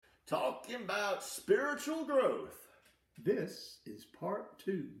talking about spiritual growth. This is part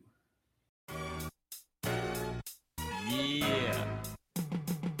 2. Yeah.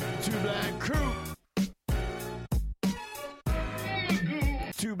 Two Black Crew.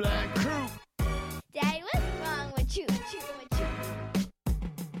 Two Black Crew. Daddy, what's wrong with you?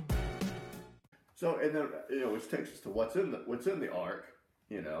 So, and then, which takes us to what's in the ark,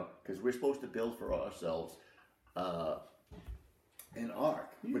 because we're supposed to build for ourselves an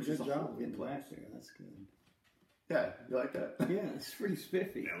ark, which is a job holy getting place. back there. That's good. Yeah, you like that? Yeah, it's pretty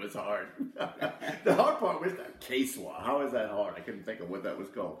spiffy. It was hard. The hard part was that case law. How is that hard? I couldn't think of what that was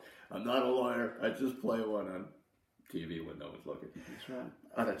called. I'm not a lawyer. I just play one on TV when no one's looking. That's right.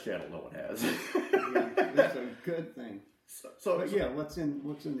 On a channel no one has. Yeah, that's a good thing. But yeah, what's in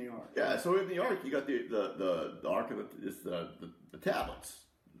the ark? Yeah, so in the ark you got the ark of the tablets,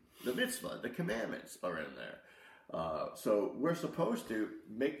 the mitzvah, the commandments are in there. So we're supposed to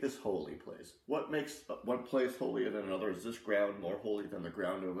make this holy place. What makes one place holier than another? Is this ground more holy than the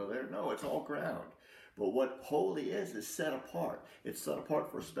ground over there? No, it's all ground. But what holy is set apart. It's set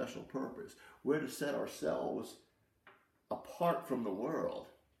apart for a special purpose. We're to set ourselves apart from the world,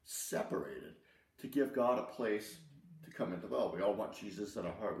 separated, to give God a place to come and dwell. We all want Jesus in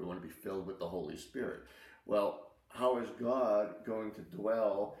our heart. We want to be filled with the Holy Spirit. Well, how is God going to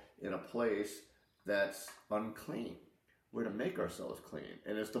dwell in a place that's unclean? We're to make ourselves clean.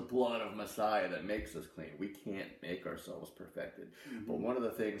 And it's the blood of Messiah that makes us clean. We can't make ourselves perfected. Mm-hmm. But one of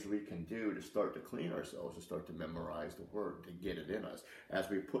the things we can do to start to clean ourselves is start to memorize the Word, to get it in us. As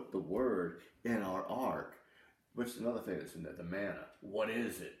we put the Word in our ark, which is another thing that's in there, the manna. What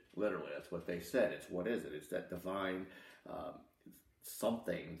is it? Literally, that's what they said. It's what is it? It's that divine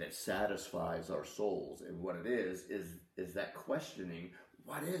something that satisfies our souls. And what it is that questioning.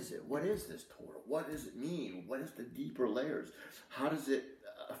 What is it? What is this Torah? What does it mean? What is the deeper layers? How does it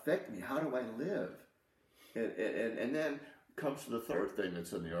affect me? How do I live? And then comes to the third thing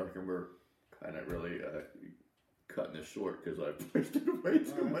that's in the ark, and we're kind of really cutting this short because I've wasted way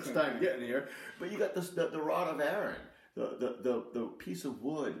too much time getting here. But you got the rod of Aaron, the piece of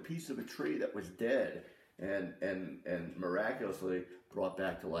wood, piece of a tree that was dead, and miraculously brought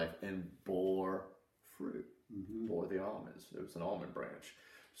back to life and bore fruit. Mm-hmm. Bore the almonds. It was an almond branch.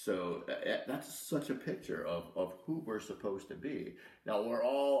 So that's such a picture of who we're supposed to be. Now we're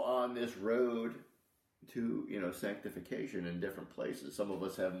all on this road to sanctification in different places. Some of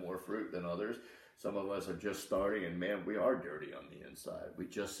us have more fruit than others. Some of us are just starting, and man, we are dirty on the inside. We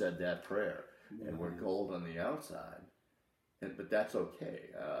just said that prayer, and we're gold on the outside. But that's okay.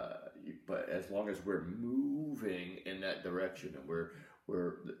 But as long as we're moving in that direction, and we're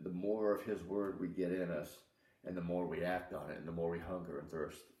the more of His Word we get in us, and the more we act on it, and the more we hunger and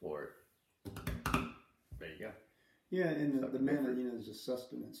thirst for it. There you go. Yeah, and the manna, is a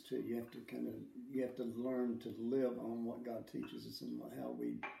sustenance too. You have to learn to live on what God teaches us and how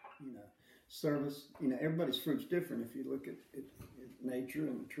we, service. Everybody's fruit's different. If you look at nature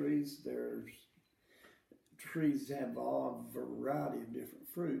and the trees, trees have all variety of different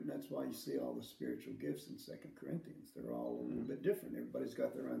fruit, and that's why you see all the spiritual gifts in 2 Corinthians. They're all a little bit different. Everybody's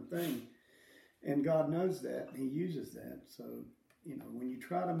got their own thing. And God knows that, and He uses that. So, when you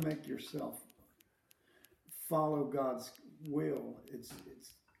try to make yourself follow God's will, it's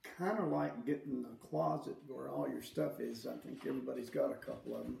kind of like getting a closet where all your stuff is. I think everybody's got a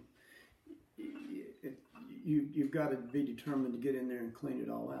couple of them. You've got to be determined to get in there and clean it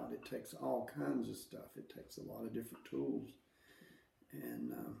all out. It takes all kinds of stuff. It takes a lot of different tools.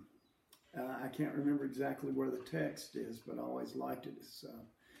 And I can't remember exactly where the text is, but I always liked it. It's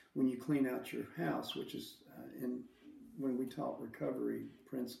when you clean out your house, which is, when we taught recovery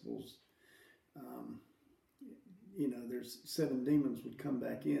principles, there's 7 demons would come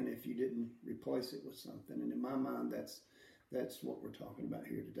back in if you didn't replace it with something. And in my mind, that's what we're talking about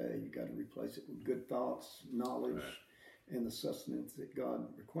here today. You got to replace it with good thoughts, knowledge, right, and the sustenance that God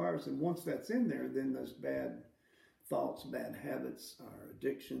requires. And once that's in there, then those bad thoughts, bad habits, our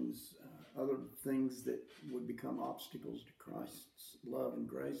addictions, other things that would become obstacles to Christ's love and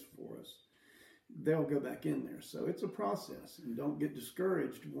grace for us, they'll go back in there. So it's a process, and don't get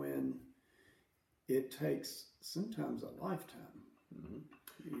discouraged when it takes sometimes a lifetime.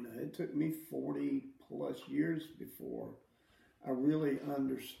 Mm-hmm. It took me 40 plus years before I really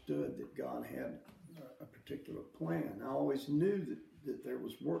understood that God had a particular plan. I always knew that there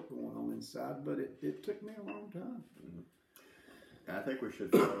was work going on inside, but it took me a long time. Mm-hmm. I think we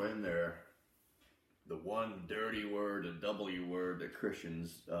should throw in there the one dirty word, a W word that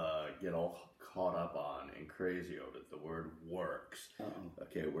Christians get all caught up on and crazy over, the word works. Uh-oh.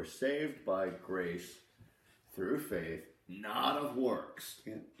 Okay, we're saved by grace through faith, not of works,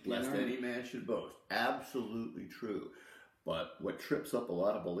 Can't lest earn any it. man should boast. Absolutely true. But what trips up a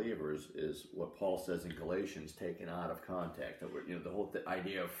lot of believers is what Paul says in Galatians, taken out of context. The whole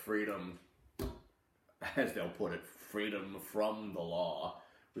idea of freedom, as they'll put it, freedom from the law.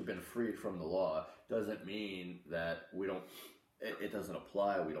 We've been freed from the law. Doesn't mean that we don't. It doesn't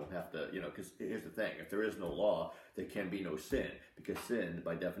apply. We don't have to, because here's the thing. If there is no law, there can be no sin. Because sin,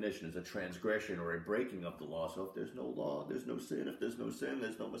 by definition, is a transgression or a breaking of the law. So if there's no law, there's no sin. If there's no sin,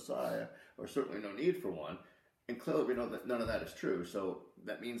 there's no Messiah, or certainly no need for one. And clearly we know that none of that is true. So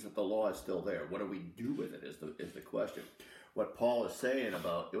that means that the law is still there. What do we do with it is the question. What Paul is saying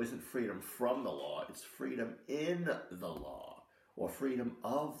about, it isn't freedom from the law. It's freedom in the law, or freedom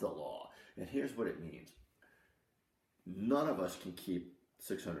of the law. And here's what it means. None of us can keep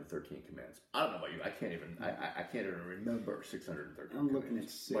 613 commands. I don't know about you. I can't even remember 613 I'm commands, looking at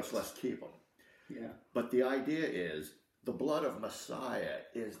 6. much less keep them. Yeah. But the idea is the blood of Messiah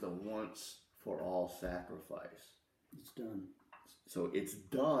is the once for all sacrifice. It's done. So it's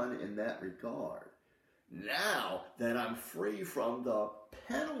done in that regard. Now that I'm free from the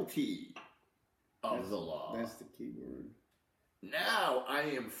penalty of the law. That's the key word. Now I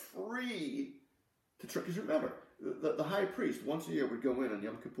am free to try. Because remember, the high priest once a year would go in on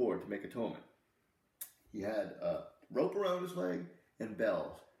Yom Kippur to make atonement. He had a rope around his leg and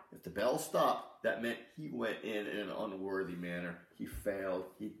bells. If the bells stopped, that meant he went in an unworthy manner. He failed.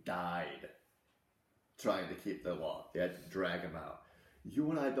 He died trying to keep the law. They had to drag him out. You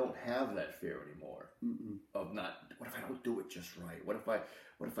and I don't have that fear anymore. Mm-mm. Of not. What if I don't do it just right? What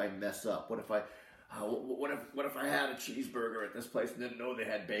if I mess up? What if I had a cheeseburger at this place and didn't know they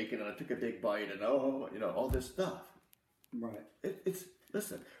had bacon and I took a big bite and all this stuff. Right.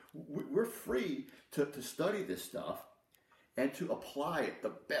 Listen, we're free to study this stuff and to apply it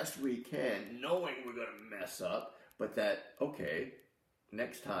the best we can, knowing we're going to mess up, but that, okay,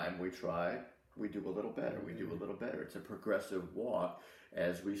 next time we try, we do a little better. We do a little better. It's a progressive walk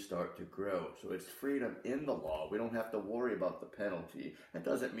as we start to grow. So it's freedom in the law. We don't have to worry about the penalty. That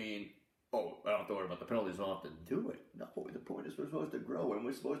doesn't mean, I don't have to worry about the penalties. I don't have to do it. No, the point is we're supposed to grow and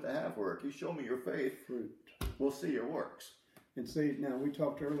we're supposed to have work. You show me your faith, Fruit. we'll see your works. And see, now we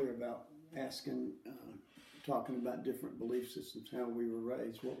talked earlier about talking about different belief systems, how we were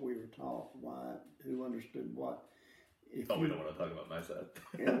raised, what we were taught, why, who understood what. We don't want to talk about my side.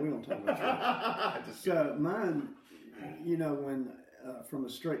 Yeah, we don't talk about that. So mine, when from a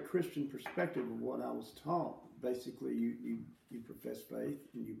straight Christian perspective of what I was taught, basically you professed faith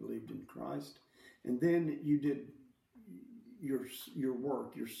and you believed in Christ, and then you did your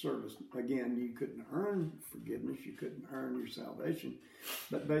work, your service. Again, you couldn't earn forgiveness, you couldn't earn your salvation,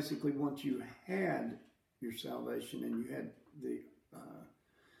 but basically once you had your salvation and you had the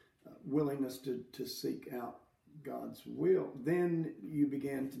willingness to seek out God's will, then you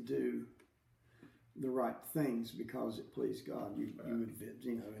began to do the right things because it pleased God. You would,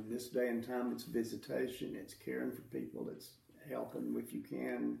 in this day and time, it's visitation, it's caring for people, it's helping if you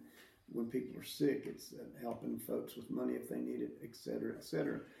can when people are sick, it's helping folks with money if they need it, et cetera, et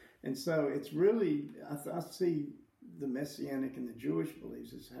cetera. And so it's really, I see the Messianic and the Jewish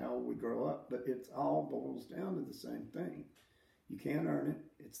beliefs is how we grow up, but it all boils down to the same thing. You can't earn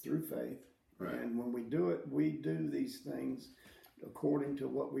it. It's through faith. Right. And when we do it, we do these things according to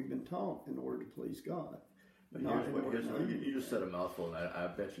what we've been taught in order to please God. But you just said a mouthful, and I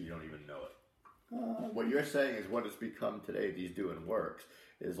bet you don't even know it. What you're saying is what it's become today, these doing works,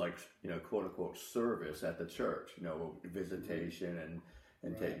 is like, quote unquote, service at the church, visitation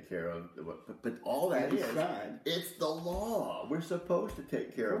and taking care of, but all that it's the law. We're supposed to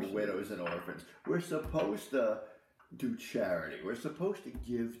take care of widows and orphans. We're supposed to do charity. We're supposed to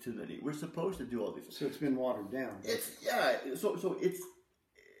give to the needy. We're supposed to do all these things. So it's been watered down. So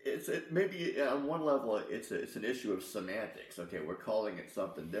it's maybe on one level it's an issue of semantics. Okay, we're calling it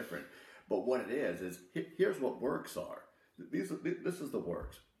something different, but what it is here's what works are. This is the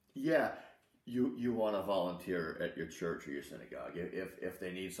works. Yeah, you want to volunteer at your church or your synagogue if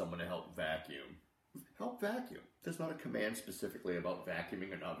they need someone to help vacuum. Help vacuum. There's not a command specifically about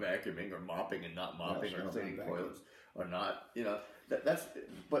vacuuming or not vacuuming or mopping and not mopping or cleaning toilets or not.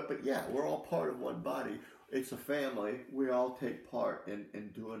 But yeah, we're all part of one body. It's a family. We all take part in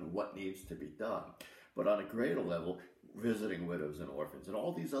doing what needs to be done. But on a greater level, visiting widows and orphans and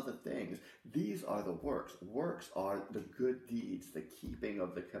all these other things, these are the works. Works are the good deeds, the keeping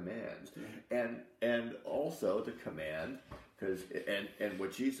of the commands, and also the command, and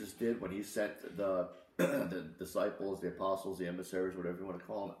what Jesus did when he sent the disciples, the apostles, the emissaries, whatever you want to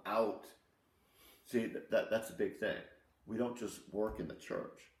call them, out. See, that's a big thing. We don't just work in the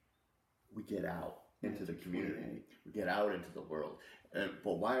church. We get out. into the community. We get out into the world.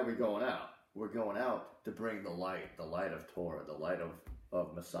 But why are we going out? We're going out to bring the light of Torah, the light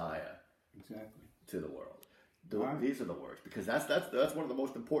of Messiah, exactly, to the world. These are the works, because that's one of the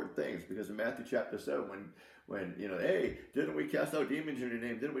most important things. Because in Matthew chapter 7, when hey, didn't we cast out demons in your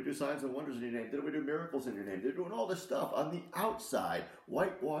name? Didn't we do signs and wonders in your name? Didn't we do miracles in your name? They're doing all this stuff on the outside,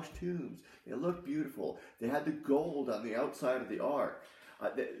 whitewashed tombs. They look beautiful. They had the gold on the outside of the ark.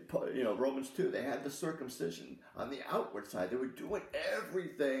 Romans 2, they had the circumcision on the outward side. They were doing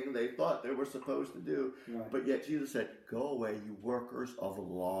everything they thought they were supposed to do. Right. But yet Jesus said, go away, you workers of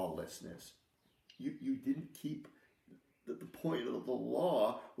lawlessness. You didn't keep the point of the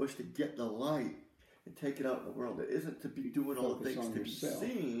law was to get the light and take it out in the world. It isn't to be doing all the things to be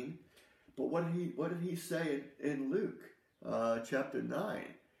seen. But what did he say in Luke chapter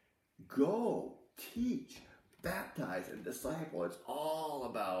 9? Go, teach, baptize, and disciple. It's all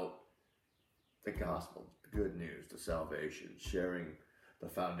about the gospel, the good news, the salvation, sharing the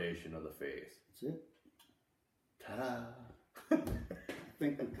foundation of the faith. That's it. Ta-da! I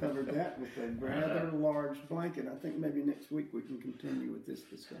think we covered that with a rather large blanket. I think maybe next week we can continue with this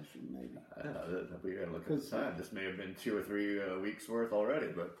discussion, maybe. We got to look at the time. This may have been 2 or 3 weeks worth already,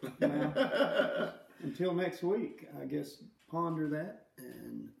 but... Now, until next week, I guess ponder that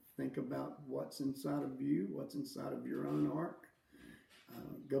and think about what's inside of you, what's inside of your own ark.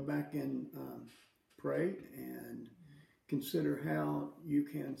 Go back and pray and consider how you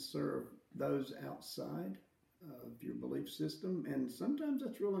can serve those outside of your belief system. And sometimes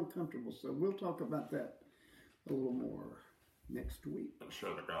that's real uncomfortable. So we'll talk about that a little more next week.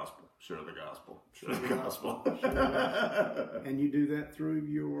 Share the gospel. Share the gospel. Share the gospel. Share the gospel. And you do that through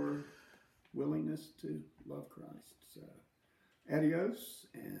your willingness to love Christ. So adios,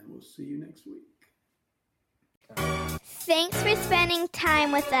 and we'll see you next week. Thanks for spending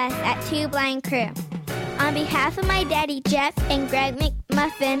time with us at Two Blind Crew. On behalf of my daddy Jeff and Greg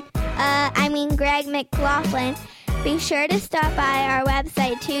McLaughlin, be sure to stop by our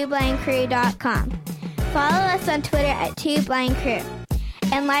website, twoblindcrew.com. Follow us on Twitter at Two Blind Crew,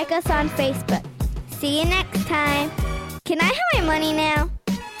 and like us on Facebook. See you next time. Can I have my money now?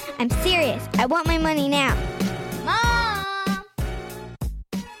 I'm serious. I want my money now. Mom!